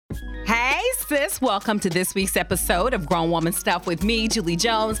sis. Welcome to this week's episode of Grown Woman Stuff with me, Julie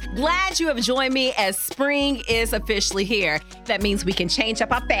Jones. Glad you have joined me as spring is officially here. That means we can change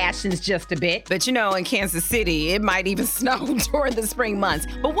up our fashions just a bit. But you know, in Kansas City, it might even snow during the spring months.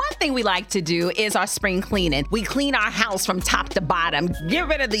 But one thing we like to do is our spring cleaning. We clean our house from top to bottom, get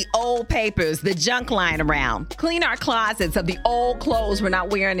rid of the old papers, the junk lying around, clean our closets of the old clothes we're not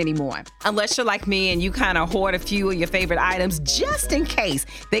wearing anymore. Unless you're like me and you kind of hoard a few of your favorite items just in case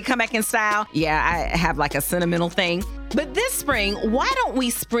they come back in style. Yeah, I have like a sentimental thing. But this spring, why don't we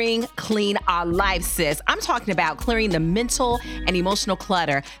spring clean our life, sis? I'm talking about clearing the mental and emotional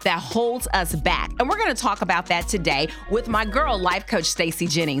clutter that holds us back. And we're going to talk about that today with my girl, life coach Stacey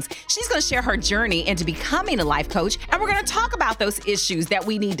Jennings. She's going to share her journey into becoming a life coach. And we're going to talk about those issues that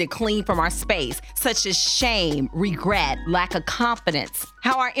we need to clean from our space, such as shame, regret, lack of confidence,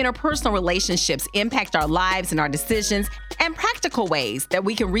 how our interpersonal relationships impact our lives and our decisions, and practical ways that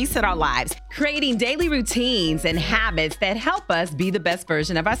we can reset our lives, creating daily routines and habits that help us be the best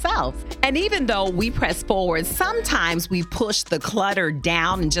version of ourselves. And even though we press forward, sometimes we push the clutter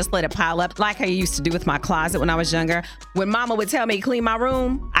down and just let it pile up, like I used to do with my closet when I was younger. When mama would tell me to clean my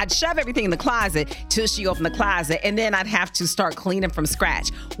room, I'd shove everything in the closet till she opened the closet, and then I'd have to start cleaning from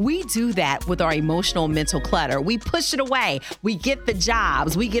scratch. We do that with our emotional mental clutter. We push it away. We get the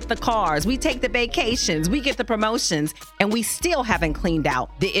jobs, we get the cars, we take the vacations, we get the promotions, and we still haven't cleaned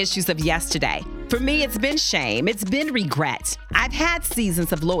out the issues of yesterday. For me, it's been shame. It's been regret. I've had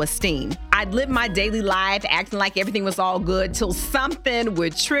seasons of low esteem. I'd live my daily life acting like everything was all good till something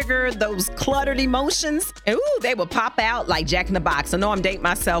would trigger those cluttered emotions. And they would pop out like Jack in the Box. I know I'm dating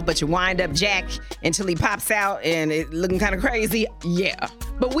myself, but you wind up Jack until he pops out and it looking kind of crazy. Yeah.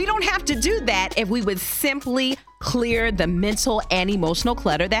 But we don't have to do that if we would simply clear the mental and emotional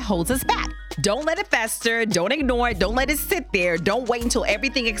clutter that holds us back. Don't let it fester. Don't ignore it. Don't let it sit there. Don't wait until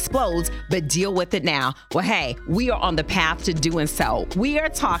everything explodes, but deal with it now. Well, hey, we are on the path to doing so. We are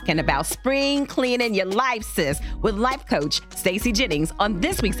talking about spring cleaning your life, sis, with life coach Stacey Jennings on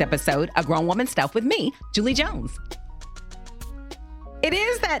this week's episode of Grown Woman Stuff with me, Julie Jones. It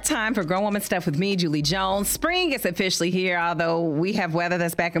is that time for Grown Woman Stuff with me, Julie Jones. Spring is officially here, although we have weather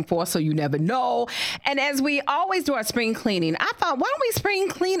that's back and forth, so you never know. And as we always do our spring cleaning, I thought, why don't we spring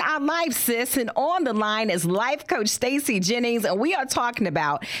clean our life, sis? And on the line is life coach Stacey Jennings, and we are talking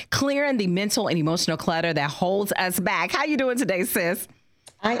about clearing the mental and emotional clutter that holds us back. How you doing today, sis?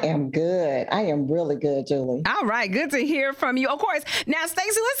 I am good. I am really good, Julie. All right. Good to hear from you. Of course. Now,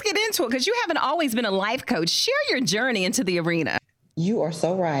 Stacey, let's get into it because you haven't always been a life coach. Share your journey into the arena. You are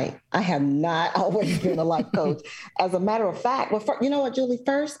so right. I have not always been a life coach. As a matter of fact, you know what, Julie?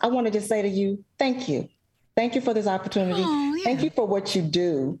 First, I want to just say to you, thank you. Thank you for this opportunity. Oh, yeah. Thank you for what you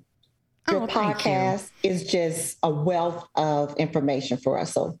do. Your podcast is just a wealth of information for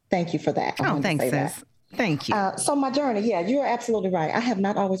us. So thank you for that. Thanks, sis. Thank you. So my journey, you're absolutely right. I have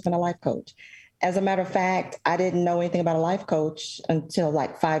not always been a life coach. As a matter of fact, I didn't know anything about a life coach until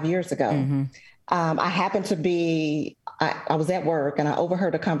like 5 years ago. Mm-hmm. I happened to be, I was at work and I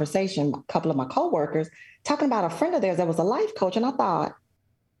overheard a conversation, a couple of my coworkers talking about a friend of theirs that was a life coach. And I thought,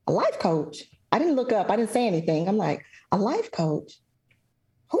 a life coach? I didn't look up. I didn't say anything. I'm like, a life coach?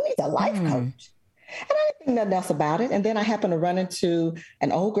 Who needs a life coach? And I didn't think nothing else about it. And then I happened to run into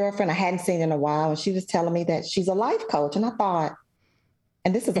an old girlfriend I hadn't seen in a while. And she was telling me that she's a life coach. And I thought,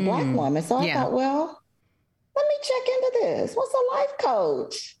 and this is a Black woman. So I thought, well, let me check into this. What's a life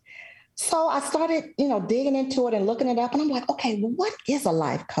coach? So I started, digging into it and looking it up, and I'm like, okay, well, what is a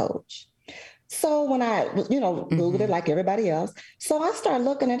life coach? So when I, Googled it like everybody else. So I started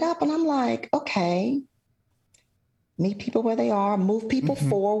looking it up and I'm like, okay, meet people where they are, move people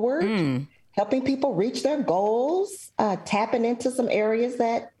forward, helping people reach their goals, tapping into some areas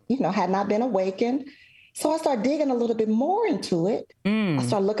that, had not been awakened. So I started digging a little bit more into it. I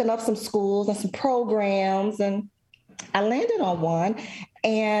started looking up some schools and some programs, and I landed on one,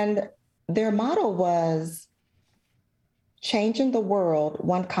 and their motto was changing the world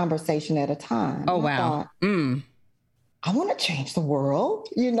one conversation at a time. Oh, wow. I want to change the world,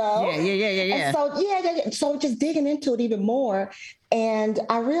 Yeah. And so just digging into it even more. And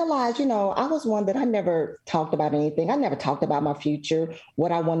I realized, I was one that I never talked about anything. I never talked about my future,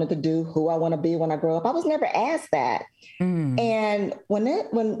 what I wanted to do, who I want to be when I grow up. I was never asked that. And when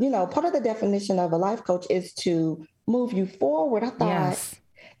part of the definition of a life coach is to move you forward, I thought,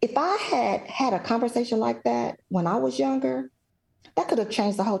 if I had had a conversation like that when I was younger, that could have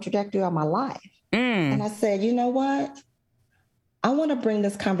changed the whole trajectory of my life. And I said, you know what? I want to bring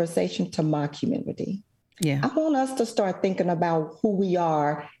this conversation to my community. I want us to start thinking about who we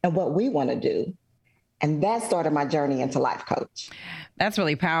are and what we want to do. And that started my journey into life coach. That's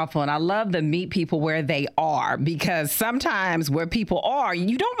really powerful. And I love to meet people where they are, because sometimes where people are,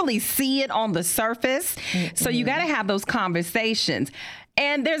 you don't really see it on the surface. Mm-hmm. So you got to have those conversations.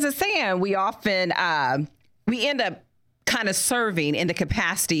 And there's a saying, we often, we end up kind of serving in the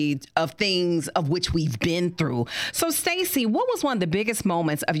capacity of things of which we've been through. So Stacey, what was one of the biggest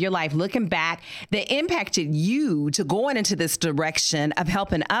moments of your life looking back that impacted you to going into this direction of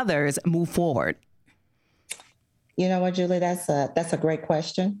helping others move forward? You know what, Julie, that's a great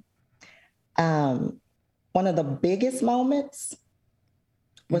question. One of the biggest moments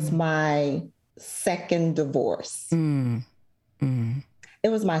was my second divorce. It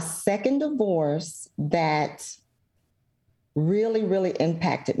was my second divorce that really, really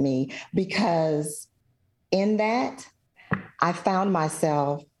impacted me, because in that, I found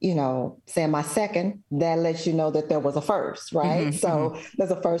myself, saying my second, that lets you know that there was a first, right? Mm-hmm, so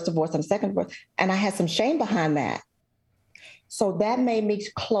there's a first divorce and a second divorce. And I had some shame behind that. So that made me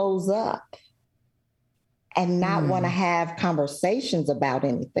close up and not want to have conversations about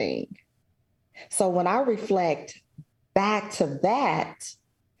anything. So when I reflect back to that,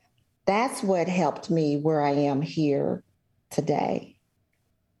 that's what helped me where I am here today.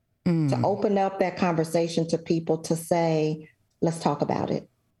 To open up that conversation to people, to say, let's talk about it.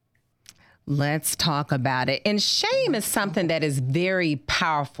 Let's talk about it. And shame is something that is very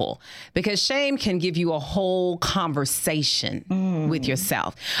powerful, because shame can give you a whole conversation with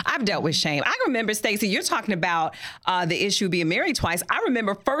yourself. I've dealt with shame. I remember, Stacey, you're talking about the issue of being married twice. I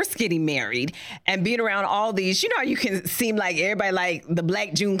remember first getting married and being around all these, you can seem like everybody like the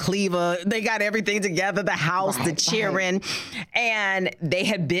Black June Cleaver. They got everything together, the house, the cheering. And they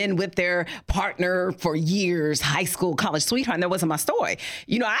had been with their partner for years, high school, college sweetheart. And that wasn't my story.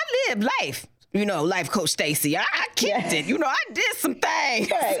 I lived life. Life coach Stacey, I kicked it. I did some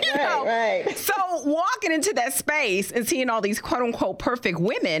things. Right. So walking into that space and seeing all these quote unquote perfect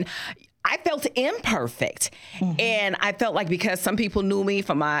women, I felt imperfect. And I felt like, because some people knew me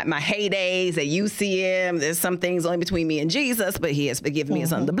from my heydays at UCM, there's some things only between me and Jesus, but he has forgiven me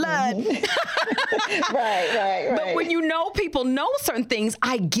under the blood. Right. But when people know certain things,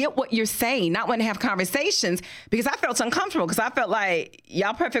 I get what you're saying, not want to have conversations, because I felt uncomfortable, because I felt like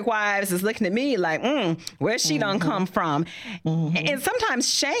y'all perfect wives is looking at me like, where's she done come from? And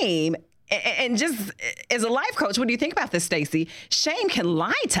sometimes shame, and just as a life coach, what do you think about this, Stacey? Shame can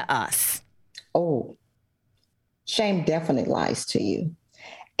lie to us. Oh, shame definitely lies to you.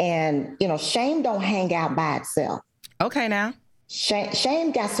 And, shame don't hang out by itself. Okay, now.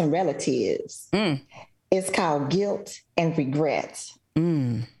 Shame got some relatives. It's called guilt and regret.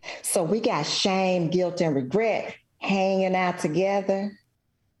 So we got shame, guilt, and regret hanging out together,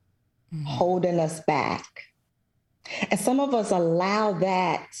 holding us back. And some of us allow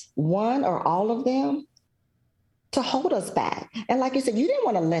that, one or all of them, to hold us back. And like you said, you didn't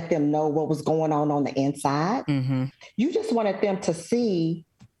want to let them know what was going on the inside. You just wanted them to see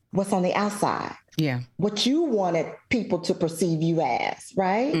what's on the outside. Yeah. What you wanted people to perceive you as,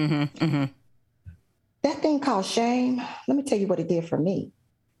 right? That thing called shame, let me tell you what it did for me.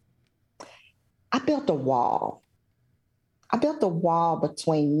 I built a wall. I built a wall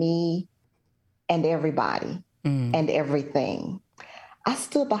between me and everybody. And everything. I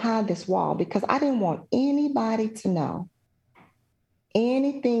stood behind this wall because I didn't want anybody to know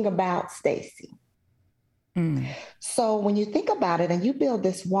anything about Stacey. So when you think about it and you build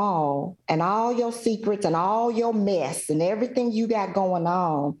this wall and all your secrets and all your mess and everything you got going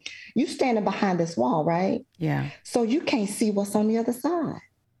on, you standing behind this wall, right? Yeah. So you can't see what's on the other side.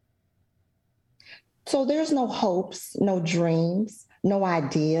 So there's no hopes, no dreams, no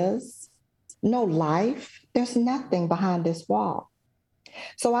ideas, no life. There's nothing behind this wall.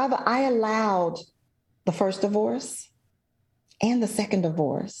 So I allowed the first divorce and the second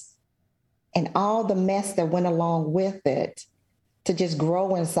divorce and all the mess that went along with it to just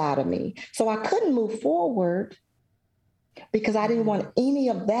grow inside of me. So I couldn't move forward because I didn't want any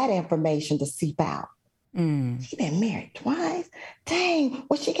of that information to seep out. She been married twice. Dang,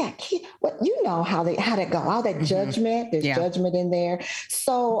 well, she got kids. Well, you know how that go. All that judgment, there's judgment in there.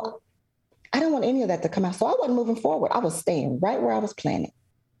 So I don't want any of that to come out. So I wasn't moving forward. I was staying right where I was planted,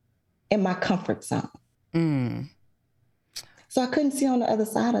 in my comfort zone. So I couldn't see on the other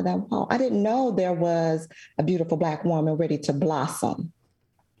side of that wall. I didn't know there was a beautiful Black woman ready to blossom.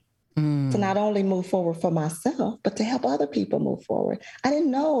 To not only move forward for myself, but to help other people move forward. I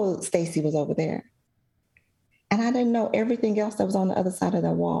didn't know Stacey was over there. And I didn't know everything else that was on the other side of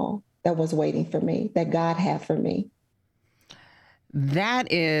that wall that was waiting for me, that God had for me.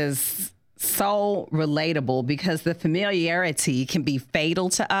 That is so relatable, because the familiarity can be fatal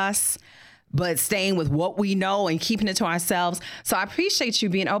to us. but staying with what we know and keeping it to ourselves. So I appreciate you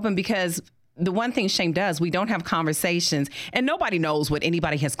being open, because the one thing shame does, we don't have conversations, and nobody knows what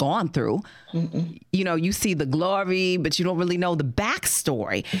anybody has gone through. Mm-mm. You know, you see the glory, but you don't really know the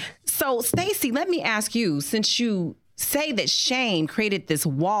backstory. So Stacey, let me ask you, since you say that shame created this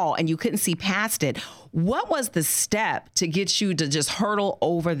wall and you couldn't see past it, what was the step to get you to just hurdle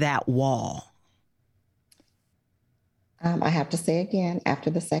over that wall? I have to say again, after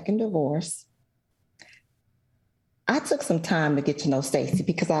the second divorce, I took some time to get to know Stacey,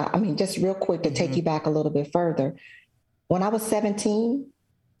 because I mean, just real quick to take you back a little bit further. When I was 17,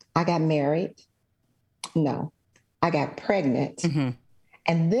 I got married. No, I got pregnant.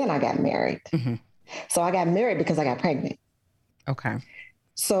 And then I got married. So I got married because I got pregnant. Okay.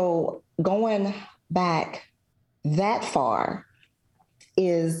 So going back that far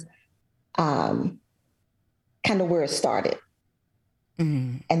is kind of where it started.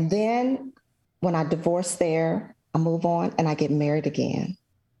 And then when I divorced there, I move on and I get married again.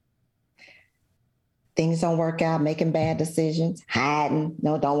 Things don't work out, making bad decisions, hiding,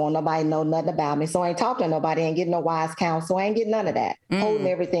 don't want nobody to know nothing about me. So I ain't talking to nobody, ain't getting no wise counsel, I ain't getting none of that. Holding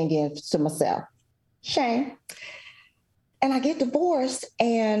everything in to myself. Shame. And I get divorced,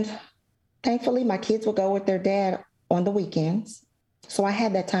 and thankfully my kids would go with their dad on the weekends. So I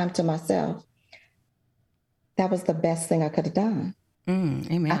had that time to myself. That was the best thing I could have done.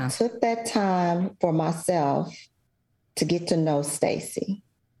 Amen. I took that time for myself to get to know Stacey.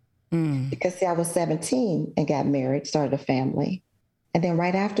 Because see, I was 17 and got married, started a family. And then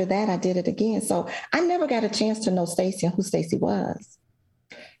right after that, I did it again. So I never got a chance to know Stacey and who Stacey was.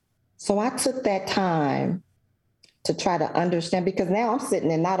 So I took that time to try to understand, because now I'm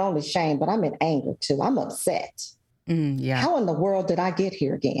sitting in not only shame, but I'm in anger too. I'm upset. How in the world did I get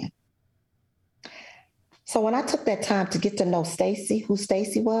here again? So when I took that time to get to know Stacey, who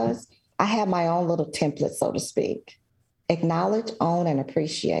Stacey was, I had my own little template, so to speak. Acknowledge, own, and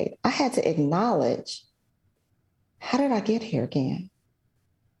appreciate. I had to acknowledge, how did I get here again?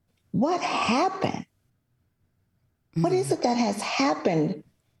 What happened? What is it that has happened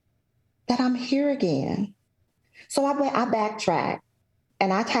that I'm here again? So I backtracked,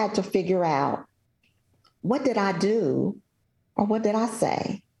 and I had to figure out, what did I do, or what did I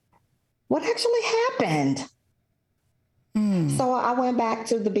say? What actually happened? So I went back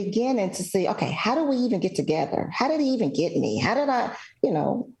to the beginning to see, okay, how did we even get together? How did he even get me? How did I,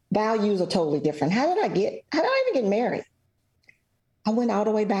 values are totally different. How did I even get married? I went all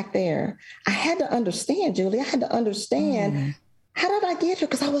the way back there. I had to understand, Julie. I had to understand, how did I get here?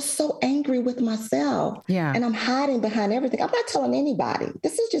 Because I was so angry with myself. Yeah. And I'm hiding behind everything. I'm not telling anybody.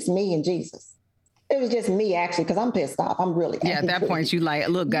 This is just me and Jesus. It was just me, actually, because I'm pissed off. I'm really angry. At that point, you like,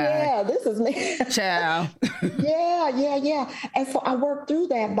 look, God. Yeah, this is me. Child. Yeah. And so I worked through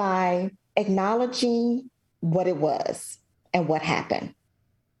that by acknowledging what it was and what happened.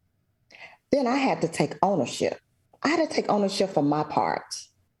 Then I had to take ownership. I had to take ownership for my part.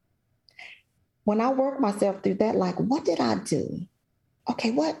 When I worked myself through that, like, what did I do?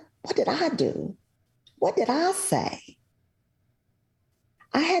 Okay, what did I do? What did I say?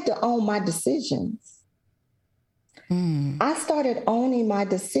 I had to own my decisions. I started owning my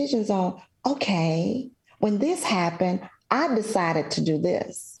decisions on, okay, when this happened, I decided to do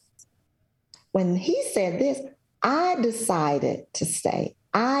this. When he said this, I decided to stay.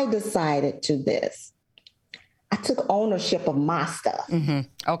 I decided to this. I took ownership of my stuff.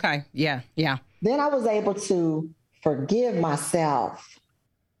 Okay, yeah. Then I was able to forgive myself.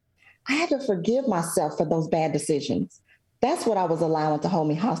 I had to forgive myself for those bad decisions. That's what I was allowing to hold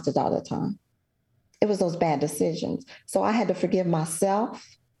me hostage all the time. It was those bad decisions. So I had to forgive myself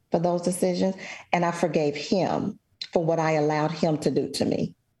for those decisions, and I forgave him for what I allowed him to do to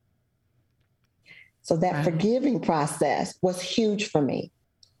me. So that forgiving process was huge for me.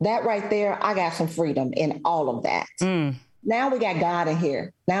 That right there, I got some freedom in all of that. Now we got God in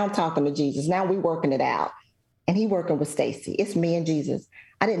here. Now I'm talking to Jesus. Now we working it out. And he working with Stacey. It's me and Jesus.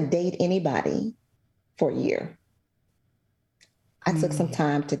 I didn't date anybody for a year. I took some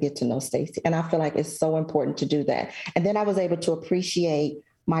time to get to know Stacey, and I feel like it's so important to do that. And then I was able to appreciate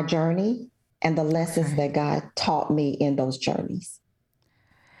my journey and the lessons that God taught me in those journeys.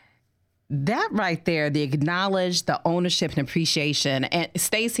 That right there, the acknowledge, the ownership and appreciation. And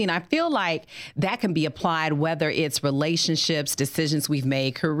Stacey, and I feel like that can be applied whether it's relationships, decisions we've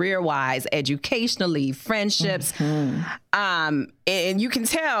made, career-wise, educationally, friendships. And you can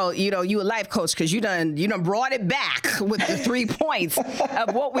tell, you a life coach because you done brought it back with the 3 points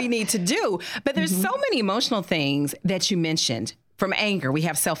of what we need to do. But there's so many emotional things that you mentioned. from anger. We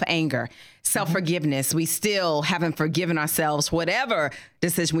have self-anger, self-forgiveness. We still haven't forgiven ourselves, whatever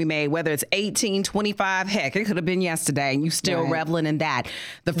decision we made, whether it's 18, 25, heck, it could have been yesterday, and you still reveling in that.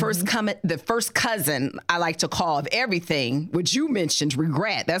 The first cousin I like to call of everything, which you mentioned,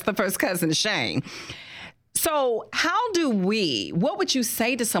 regret. That's the first cousin of shame. So what would you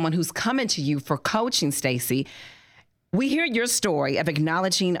say to someone who's coming to you for coaching, Stacey? We hear your story of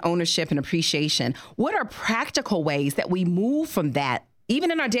acknowledging ownership and appreciation. What are practical ways that we move from that, even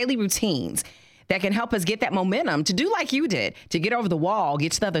in our daily routines, that can help us get that momentum to do like you did, to get over the wall,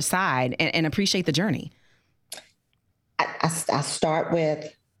 get to the other side, and appreciate the journey? I start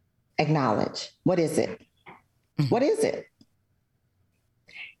with acknowledge. What is it? What is it?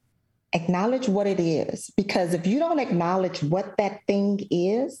 Acknowledge what it is. Because if you don't acknowledge what that thing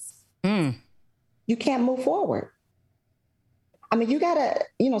is, you can't move forward. I mean, you gotta,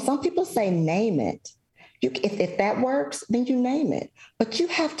 some people say name it. If that works, then you name it. But you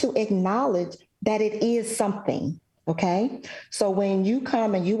have to acknowledge that it is something, okay? So when you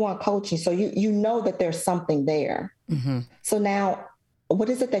come and you want coaching, so you know that there's something there. So now, what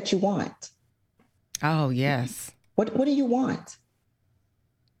is it that you want? Oh, yes. What do you want?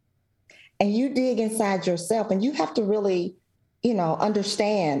 And you dig inside yourself, and you have to really,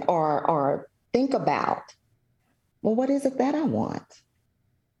 understand or think about, well, what is it that I want?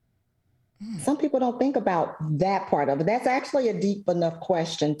 Some people don't think about that part of it. That's actually a deep enough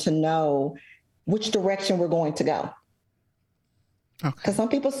question to know which direction we're going to go. Because some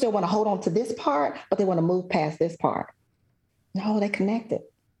people still want to hold on to this part, but they want to move past this part. No, they connected.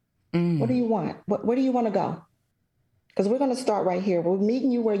 What do you want? Where do you want to go? Because we're going to start right here. We're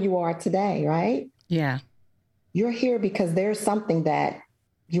meeting you where you are today, right? Yeah. You're here because there's something that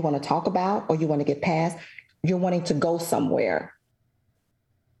you want to talk about or you want to get past. You're wanting to go somewhere.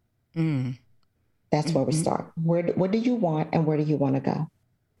 That's where we start. What do you want and where do you want to go?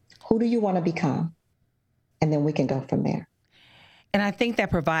 Who do you want to become? And then we can go from there. And I think that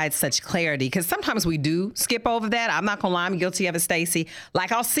provides such clarity, because sometimes we do skip over that. I'm not going to lie, I'm guilty of it, Stacey.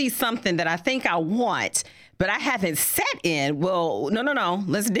 Like, I'll see something that I think I want, but I haven't set in. Well, no.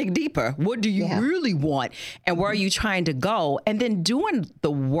 Let's dig deeper. What do you really want? And where are you trying to go? And then doing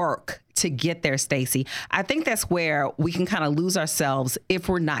the work to get there, Stacey. I think that's where we can kind of lose ourselves if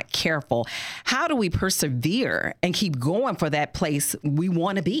we're not careful. How do we persevere and keep going for that place we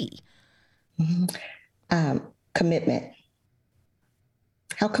want to be? Commitment.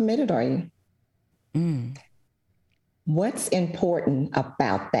 How committed are you? What's important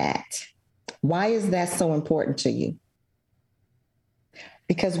about that? Why is that so important to you?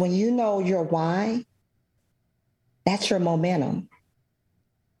 Because when you know your why, that's your momentum.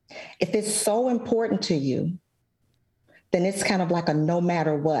 If it's so important to you, then it's kind of like a no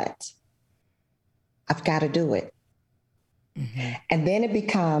matter what, I've got to do it. And then it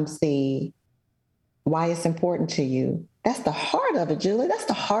becomes the why it's important to you. That's the heart of it, Julie. That's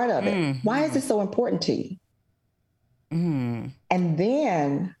the heart of it. Why is it so important to you? And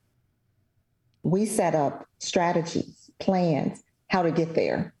then we set up strategies, plans, how to get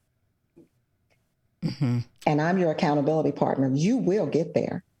there. And I'm your accountability partner. You will get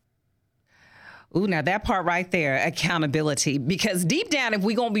there. Ooh, now that part right there, accountability. Because deep down, if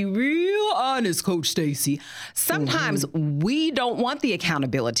we're going to be real honest, Coach Stacey, sometimes we don't want the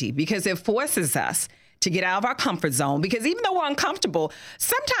accountability because it forces us to get out of our comfort zone. Because even though we're uncomfortable,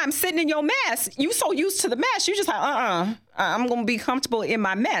 sometimes sitting in your mess, you so used to the mess, you just like, I'm going to be comfortable in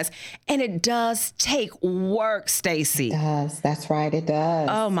my mess. And it does take work, Stacey. It does. That's right. It does.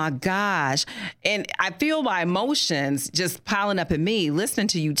 Oh my gosh. And I feel my emotions just piling up in me listening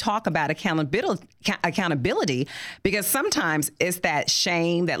to you talk about accountability, because sometimes it's that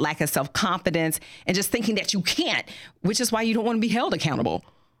shame, that lack of self-confidence, and just thinking that you can't, which is why you don't want to be held accountable.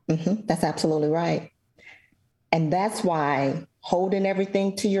 That's absolutely right. And that's why holding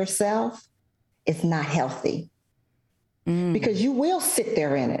everything to yourself is not healthy. Because you will sit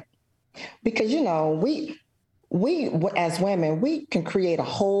there in it. Because, we as women, we can create a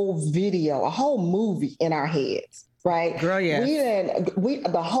whole video, a whole movie in our heads, right? Girl, yeah.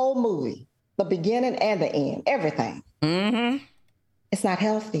 The whole movie, the beginning and the end, everything. It's not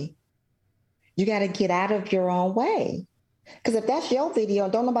healthy. You got to get out of your own way. Because if that's your video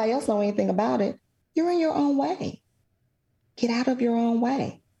and don't nobody else know anything about it, you're in your own way. Get out of your own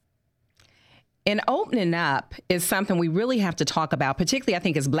way. And opening up is something we really have to talk about, particularly, I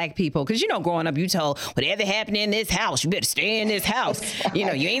think, as Black people. Because, growing up, you told, whatever happened in this house, you better stay in this house. You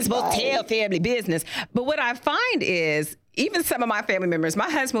ain't supposed to tell family business. But what I find is, even some of my family members, my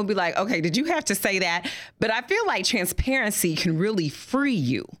husband will be like, okay, did you have to say that? But I feel like transparency can really free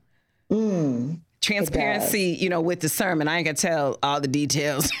you. Transparency, with the sermon. I ain't gonna tell all the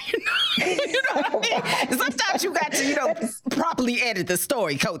details. You know what I mean? Sometimes you got to, properly edit the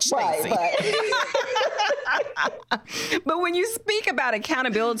story, Coach Stacey. Right. But when you speak about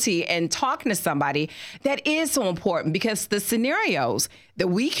accountability and talking to somebody, that is so important, because the scenarios that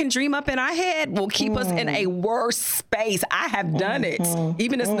we can dream up in our head will keep us in a worse space. I have done it,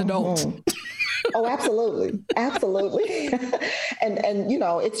 even as an adult. Oh, absolutely. Absolutely. And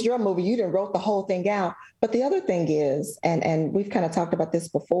it's your movie. You didn't wrote the whole thing out. But the other thing is, and we've kind of talked about this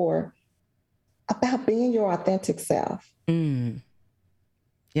before, about being your authentic self.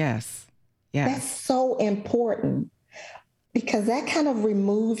 Yes. That's so important, because that kind of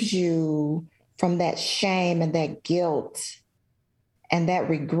removes you from that shame and that guilt and that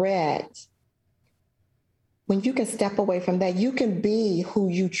regret. When you can step away from that, you can be who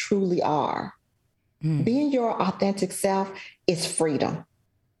you truly are. Being your authentic self is freedom.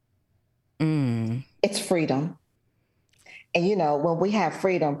 It's freedom. And, when we have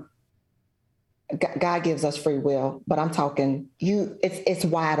freedom, God gives us free will, but I'm talking it's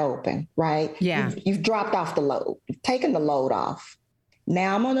wide open, right? Yeah. You've dropped off the load. You've taken the load off.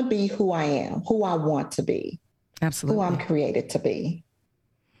 Now I'm going to be who I am, who I want to be. Absolutely. Who I'm created to be.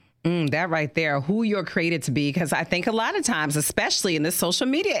 That right there, who you're created to be. Because I think a lot of times, especially in this social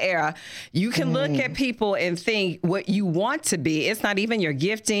media era, you can look at people and think what you want to be. It's not even your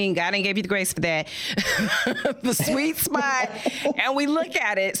gifting. God didn't give you the grace for that. The sweet spot. And we look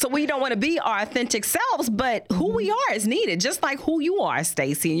at it. So we don't want to be our authentic selves, but who we are is needed. Just like who you are,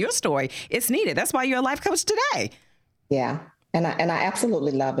 Stacey, in your story, it's needed. That's why you're a life coach today. Yeah. And I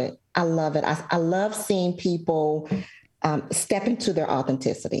absolutely love it. I love it. I love seeing people step into their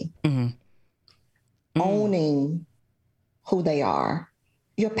authenticity, owning who they are.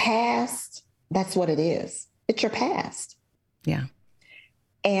 Your past, that's what it is. It's your past. Yeah.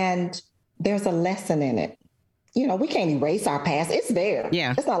 And there's a lesson in it. We can't erase our past. It's there.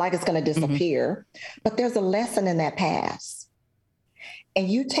 Yeah. It's not like it's going to disappear, but there's a lesson in that past. And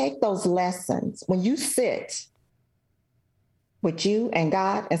you take those lessons when you sit with you and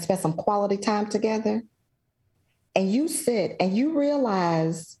God and spend some quality time together. And you sit and you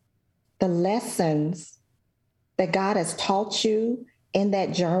realize the lessons that God has taught you in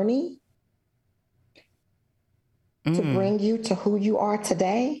that journey to bring you to who you are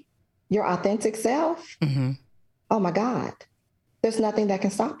today, your authentic self. Oh my God, there's nothing that can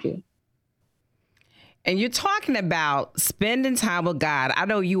stop you. And you're talking about spending time with God. I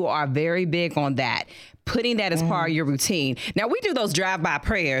know you are very big on that. Putting that as part of your routine. Now, we do those drive-by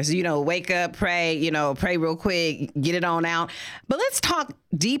prayers, wake up, pray, pray real quick, get it on out. But let's talk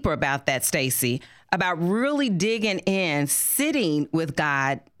deeper about that, Stacey, about really digging in, sitting with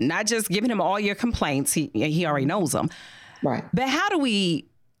God, not just giving him all your complaints. He already knows them. Right. But how do we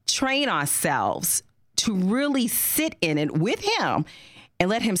train ourselves to really sit in it with him and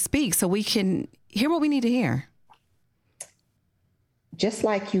let him speak so we can hear what we need to hear? Just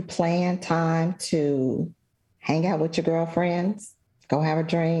like you plan time to hang out with your girlfriends, go have a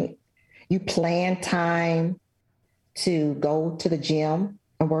drink. You plan time to go to the gym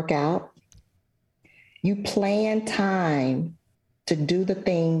and work out. You plan time to do the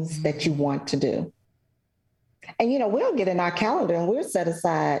things that you want to do. And, we'll get in our calendar and we'll set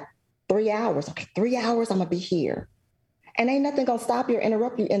aside 3 hours. Okay, 3 hours, I'm going to be here. And ain't nothing going to stop you or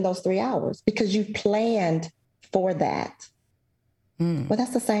interrupt you in those 3 hours because you planned for that. Well,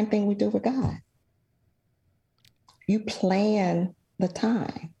 that's the same thing we do with God. You plan the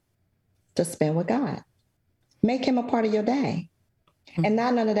time to spend with God. Make him a part of your day. And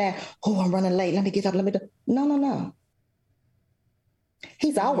not none of that, I'm running late. Let me get up. Let me do. No.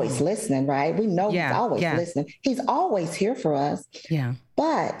 He's always listening, right? We know he's always listening. He's always here for us. Yeah.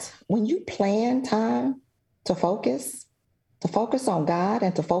 But when you plan time to focus on God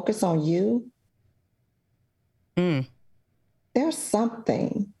and to focus on you, there's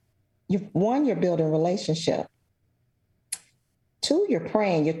something. You're building relationship. 2, you're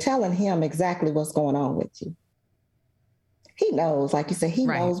praying. You're telling him exactly what's going on with you. He knows, like you said, he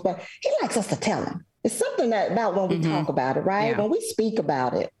knows, but he likes us to tell him. It's something about when we talk about it, right? Yeah. When we speak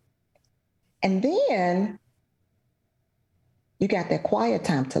about it. And then you got that quiet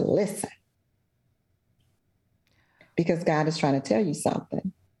time to listen. Because God is trying to tell you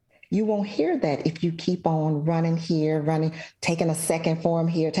something. You won't hear that if you keep on running here, taking a second form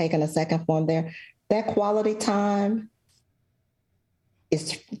here, taking a second form there. That quality time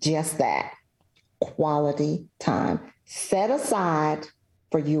is just that, quality time set aside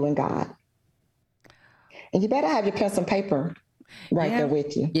for you and God. And you better have your pencil and paper right there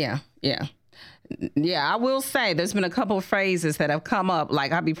with you. Yeah. Yeah, I will say there's been a couple of phrases that have come up.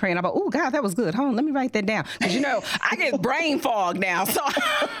 Like I'll be praying about, oh God, that was good. Hold on, let me write that down. Because I get brain fog now. So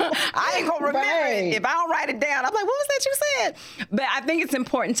I ain't gonna remember it. If I don't write it down, I'm like, what was that you said? But I think it's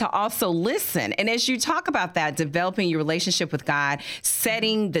important to also listen. And as you talk about that, developing your relationship with God,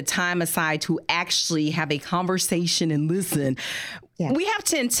 setting the time aside to actually have a conversation and listen. Yeah. We have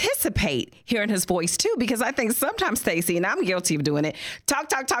to anticipate hearing his voice too, because I think sometimes, Stacey, and I'm guilty of doing it, talk.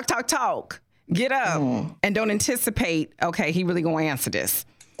 Get up and don't anticipate, okay, he really going to answer this.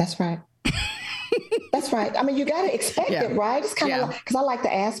 That's right. That's right. I mean, you got to expect it, right? It's kind of like, because I like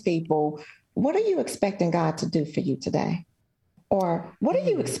to ask people, what are you expecting God to do for you today? Or what are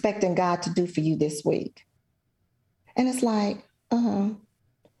you expecting God to do for you this week? And it's like,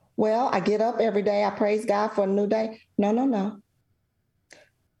 well, I get up every day. I praise God for a new day. No.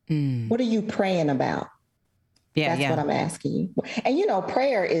 What are you praying about? That's what I'm asking you. And,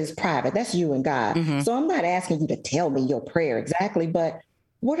 prayer is private. That's you and God. Mm-hmm. So I'm not asking you to tell me your prayer exactly, but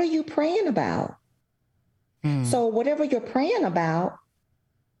what are you praying about? So whatever you're praying about,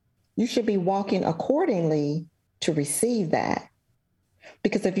 you should be walking accordingly to receive that.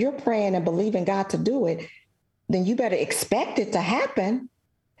 Because if you're praying and believing God to do it, then you better expect it to happen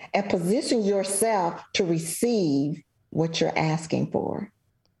and position yourself to receive what you're asking for.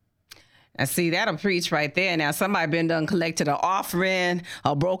 And see, that'll preach right there. Now, somebody been done collected an offering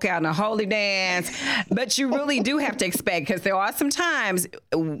or broke out in a holy dance. But you really do have to expect, because there are some times,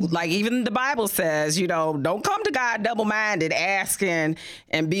 like even the Bible says, don't come to God double-minded, asking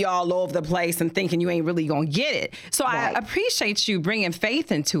and be all over the place and thinking you ain't really going to get it. So right. I appreciate you bringing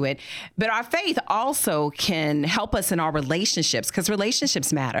faith into it. But our faith also can help us in our relationships, because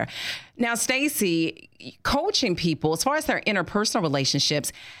relationships matter. Now, Stacey, coaching people, as far as their interpersonal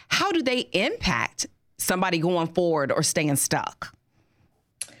relationships, how do they impact somebody going forward or staying stuck?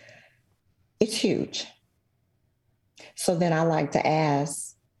 It's huge. So then I like to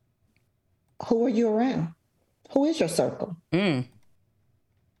ask, who are you around? Who is your circle? Who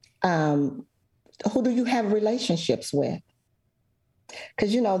do you have relationships with?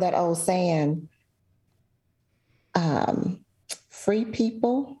 Because that old saying, free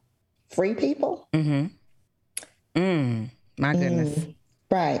people. Mm-hmm. My goodness.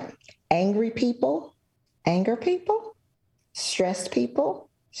 Right. Angry people, anger people, stressed people,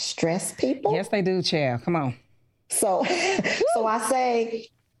 stress people. Yes, they do, Chair. Come on. So I say,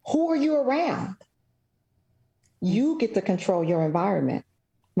 who are you around? You get to control your environment,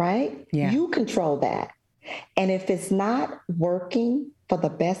 right? Yeah. You control that. And if it's not working for the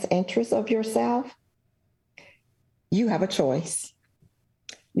best interest of yourself, you have a choice.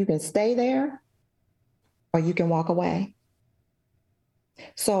 You can stay there or you can walk away.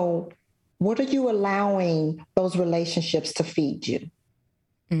 So what are you allowing those relationships to feed you?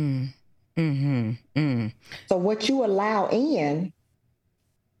 So what you allow in,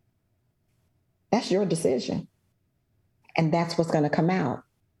 that's your decision. And that's what's going to come out.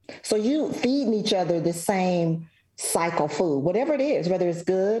 So you feeding each other the same cycle food, whatever it is, whether it's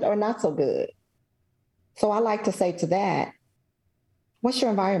good or not so good. So I like to say to that, what's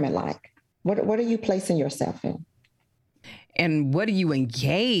your environment like? What are you placing yourself in? And what do you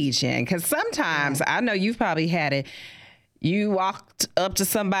engage in? Because sometimes, I know you've probably had it, you walked up to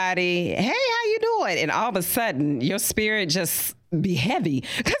somebody, hey, how you doing? And all of a sudden, your spirit just be heavy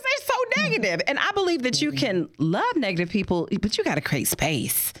because they're so negative. And I believe that you can love negative people, but you got to create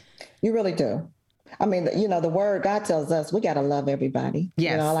space. You really do. I mean, the word God tells us, we got to love everybody.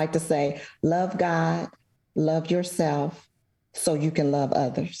 Yes. I like to say, love God, love yourself, so you can love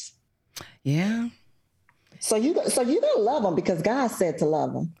others. Yeah. So you're going to love them because God said to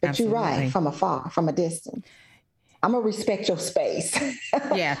love them. But Absolutely. You're right, from afar, from a distance. I'm going to respect your space.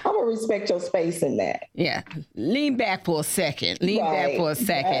 Yeah. I'm going to respect your space in that. Yeah. Lean back for a second.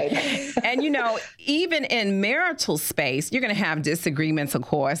 Right. And, even in marital space, you're going to have disagreements, of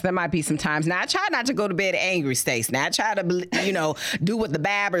course. There might be some times. Now, I try not to go to bed angry, Stacey. Now, I try to, do what the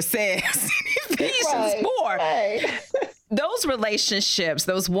Bible says in Ephesians 4. Right. Those relationships,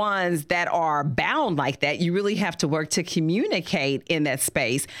 those ones that are bound like that, you really have to work to communicate in that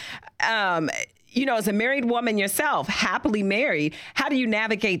space. As a married woman yourself, happily married, how do you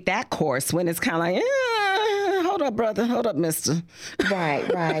navigate that course when it's kind of like, hold up, brother, hold up, mister?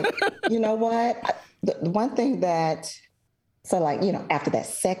 Right. You know what? The one thing that, after that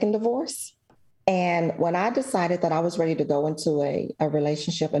second divorce, and when I decided that I was ready to go into a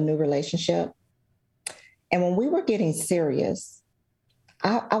relationship, a new relationship, and when we were getting serious,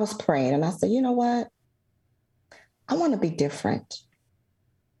 I was praying and I said, you know what? I want to be different.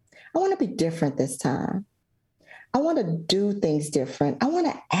 I want to be different this time. I want to do things different. I want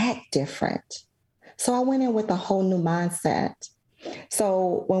to act different. So I went in with a whole new mindset.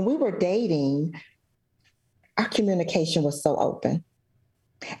 So when we were dating, our communication was so open.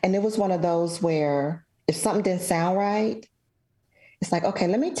 And it was one of those where if something didn't sound right, it's like, okay,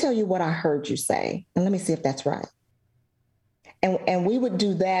 let me tell you what I heard you say, and let me see if that's right. And we would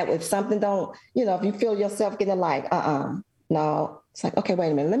do that if something don't, if you feel yourself getting like, no, it's like, okay,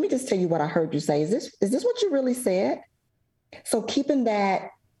 wait a minute. Let me just tell you what I heard you say. Is this what you really said? So keeping that,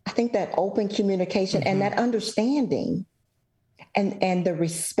 I think that open communication and that understanding and the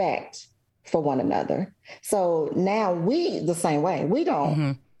respect for one another. So now we the same way. We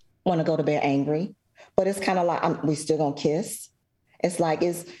don't want to go to bed angry, but it's kind of like we still gonna kiss. It's like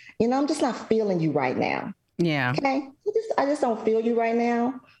I'm just not feeling you right now. Yeah. Okay. I just don't feel you right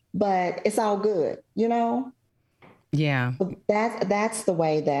now, but it's all good. Yeah. That's the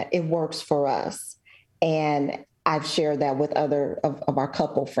way that it works for us, and I've shared that with other of our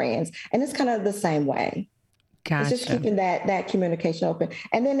couple friends, and it's kind of the same way. Gotcha. It's just keeping that communication open.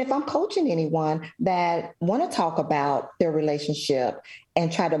 And then if I'm coaching anyone that want to talk about their relationship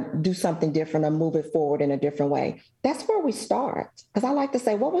and try to do something different or move it forward in a different way, that's where we start. Because I like to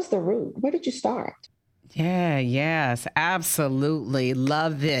say, what was the root? Where did you start? Yeah, yes, absolutely.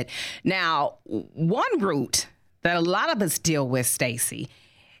 Love it. Now, one root that a lot of us deal with, Stacey,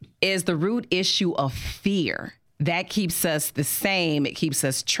 is the root issue of fear. That keeps us the same. It keeps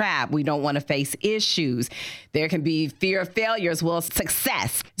us trapped. We don't want to face issues. There can be fear of failure as well as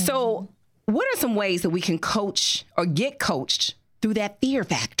success. So what are some ways that we can coach or get coached through that fear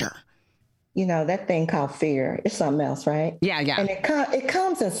factor? That thing called fear is something else, right? Yeah. And it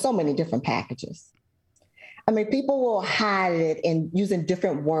comes in so many different packages. I mean, people will hide it in using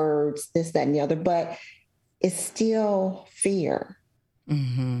different words, this, that, and the other, but it's still fear.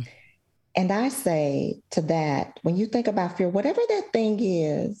 Mm-hmm. And I say to that, when you think about fear, whatever that thing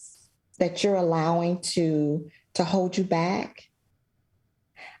is that you're allowing to hold you back,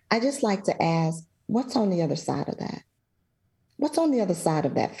 I just like to ask, what's on the other side of that? What's on the other side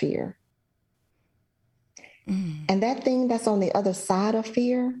of that fear? And that thing that's on the other side of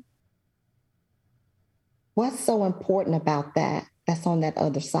fear, what's so important about that's on that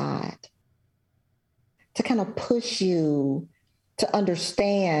other side? To kind of push you to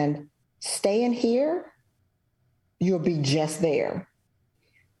understand, staying here, you'll be just there.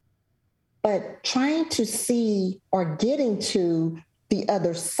 But trying to see or getting to the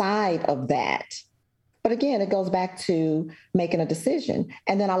other side of that. But again, it goes back to making a decision.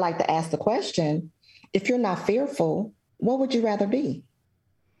 And then I like to ask the question, if you're not fearful, what would you rather be?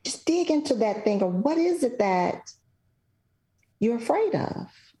 Just dig into that thing of what is it that you're afraid of?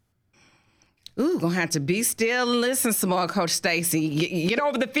 Ooh, gonna have to be still and listen some more, Coach Stacey. Get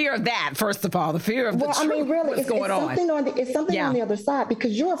over the fear of that, first of all, the fear of the truth. I mean, really, what's going on. It's something on the other side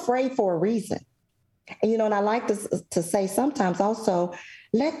because you're afraid for a reason. And, and I like to say sometimes also,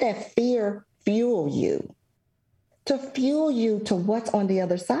 let that fear fuel you to what's on the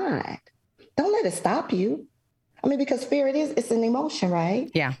other side. Don't let it stop you. I mean, because fear, it's an emotion,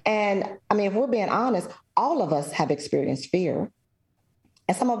 right? Yeah. And I mean, if we're being honest, all of us have experienced fear.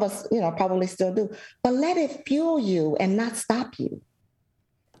 And some of us, probably still do. But let it fuel you and not stop you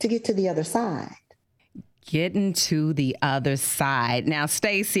to get to the other side. Getting to the other side. Now,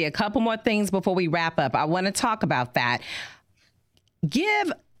 Stacey, a couple more things before we wrap up. I want to talk about that.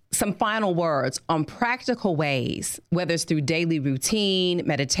 Give some final words on practical ways, whether it's through daily routine,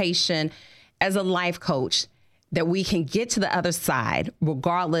 meditation, as a life coach, that we can get to the other side,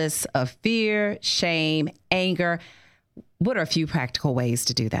 regardless of fear, shame, anger. What are a few practical ways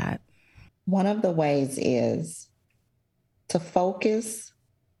to do that? One of the ways is to focus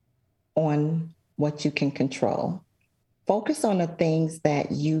on what you can control. Focus on the things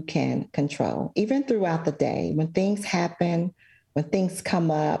that you can control, even throughout the day. When things happen, when things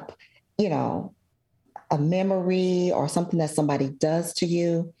come up, a memory or something that somebody does to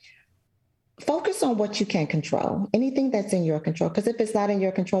you, focus on what you can control, anything that's in your control. Because if it's not in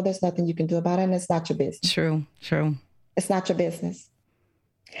your control, there's nothing you can do about it, and it's not your business. True. It's not your business.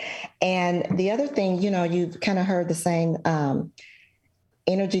 And the other thing, you've kind of heard the saying,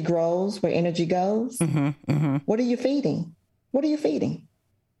 energy grows where energy goes. Mm-hmm, mm-hmm. What are you feeding? What are you feeding?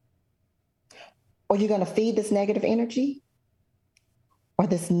 Are you going to feed this negative energy? Or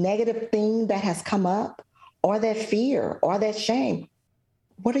this negative thing that has come up? Or that fear? Or that shame?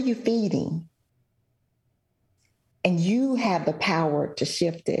 What are you feeding? And you have the power to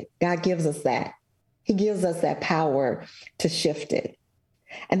shift it. God gives us that. He gives us that power to shift it.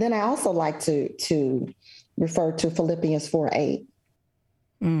 And then I also like to refer to Philippians 4:8.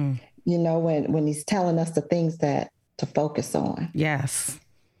 When he's telling us the things that to focus on. Yes.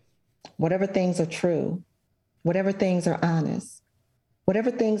 whatever things are true, whatever things are honest, whatever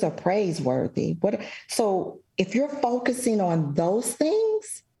things are praiseworthy. So if you're focusing on those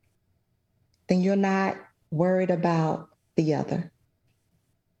things, then you're not worried about the other.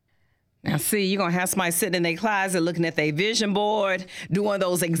 Now, see, you're going to have somebody sitting in their closet looking at their vision board, doing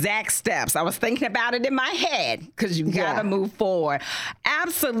those exact steps. I was thinking about it in my head because you got to move forward.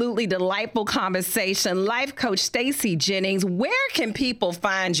 Absolutely delightful conversation. Life coach Stacey Jennings, where can people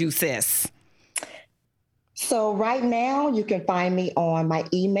find you, sis? So right now you can find me on my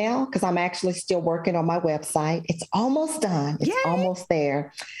email because I'm actually still working on my website. It's almost done. It's almost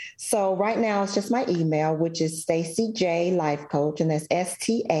there. So right now it's just my email, which is Stacey J Life Coach, and that's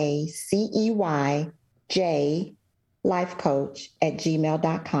STACEYJ Life Coach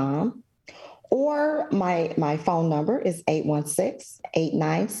 @gmail.com. Or my phone number is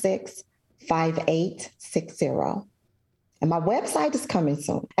 816-896-5860. And my website is coming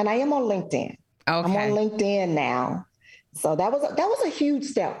soon. And I am on LinkedIn. Okay. I'm on LinkedIn now. So that was a huge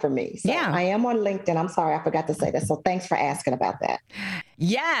step for me. So I am on LinkedIn. I'm sorry, I forgot to say that. So thanks for asking about that.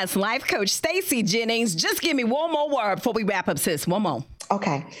 Yes, Life Coach Stacey Jennings. Just give me one more word before we wrap up, sis. One more.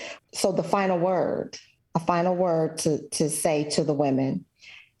 Okay. So a final word to say to the women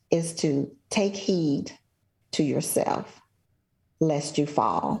is to take heed to yourself, lest you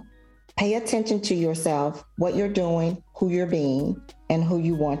fall. Pay attention to yourself, what you're doing, who you're being, and who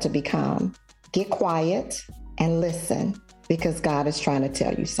you want to become. Get quiet and listen, because God is trying to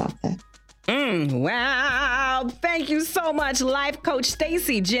tell you something. Wow. Thank you so much, Life Coach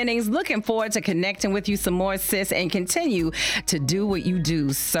Stacey Jennings. Looking forward to connecting with you some more, sis, and continue to do what you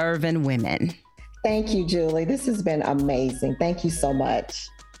do, serving women. Thank you, Julie. This has been amazing. Thank you so much.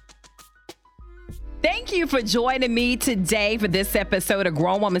 Thank you for joining me today for this episode of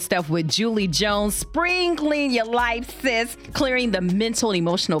Grown Woman Stuff with Julie Jones. Spring clean your life, sis. Clearing the mental and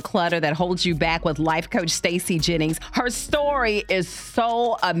emotional clutter that holds you back with Life Coach Stacey Jennings. Her story is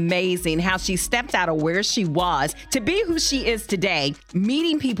so amazing, how she stepped out of where she was to be who she is today,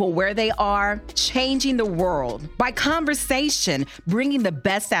 meeting people where they are, changing the world by conversation, bringing the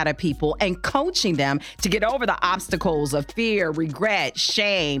best out of people and coaching them to get over the obstacles of fear, regret,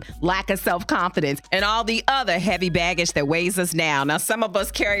 shame, lack of self-confidence, and all the other heavy baggage that weighs us down. Now, some of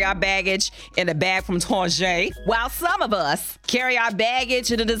us carry our baggage in a bag from Target, while some of us carry our baggage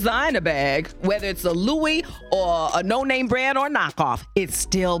in a designer bag. Whether it's a Louis or a no-name brand or knockoff, it's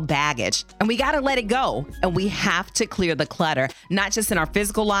still baggage. And we got to let it go. And we have to clear the clutter, not just in our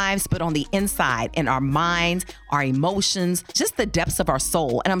physical lives, but on the inside, in our minds, our emotions, just the depths of our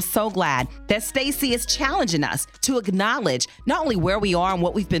soul. And I'm so glad that Stacey is challenging us to acknowledge not only where we are and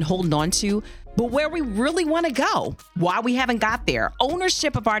what we've been holding on to, but where we really want to go, why we haven't got there,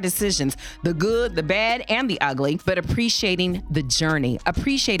 ownership of our decisions, the good, the bad, and the ugly, but appreciating the journey,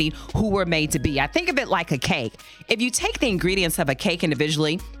 appreciating who we're made to be. I think of it like a cake. If you take the ingredients of a cake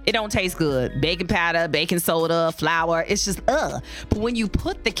individually, it don't taste good. Baking powder, baking soda, flour, it's just ugh. But when you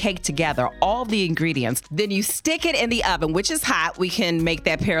put the cake together, all the ingredients, then you stick it in the oven, which is hot. We can make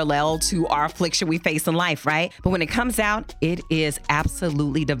that parallel to our affliction we face in life, right? But when it comes out, it is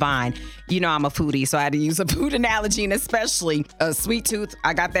absolutely divine. You know, I'm a foodie, so I had to use a food analogy, and especially a sweet tooth.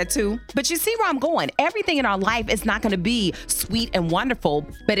 I got that too. But you see where I'm going. Everything in our life is not going to be sweet and wonderful,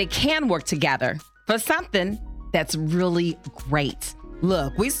 but it can work together for something that's really great.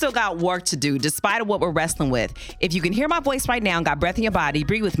 Look, we still got work to do despite what we're wrestling with. If you can hear my voice right now and got breath in your body,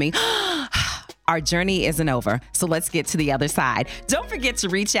 breathe with me. Our journey isn't over, so let's get to the other side. Don't forget to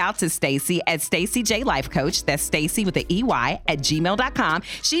reach out to Stacey at Stacey J Life Coach. That's Stacey with the EY @gmail.com.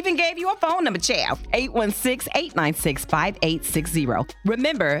 She even gave you a phone number, child. 816-896-5860.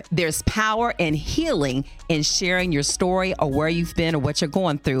 Remember, there's power and healing in sharing your story or where you've been or what you're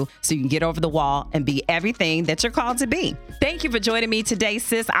going through so you can get over the wall and be everything that you're called to be. Thank you for joining me today,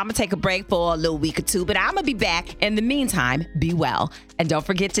 sis. I'm going to take a break for a little week or two, but I'm going to be back. In the meantime, be well. And don't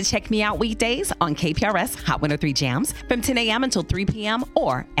forget to check me out weekdays on KPRS Hot 103 Jams from 10 a.m. until 3 p.m.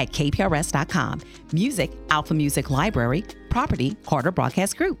 or at kprs.com. Music, Alpha Music Library, property, Carter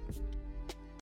Broadcast Group.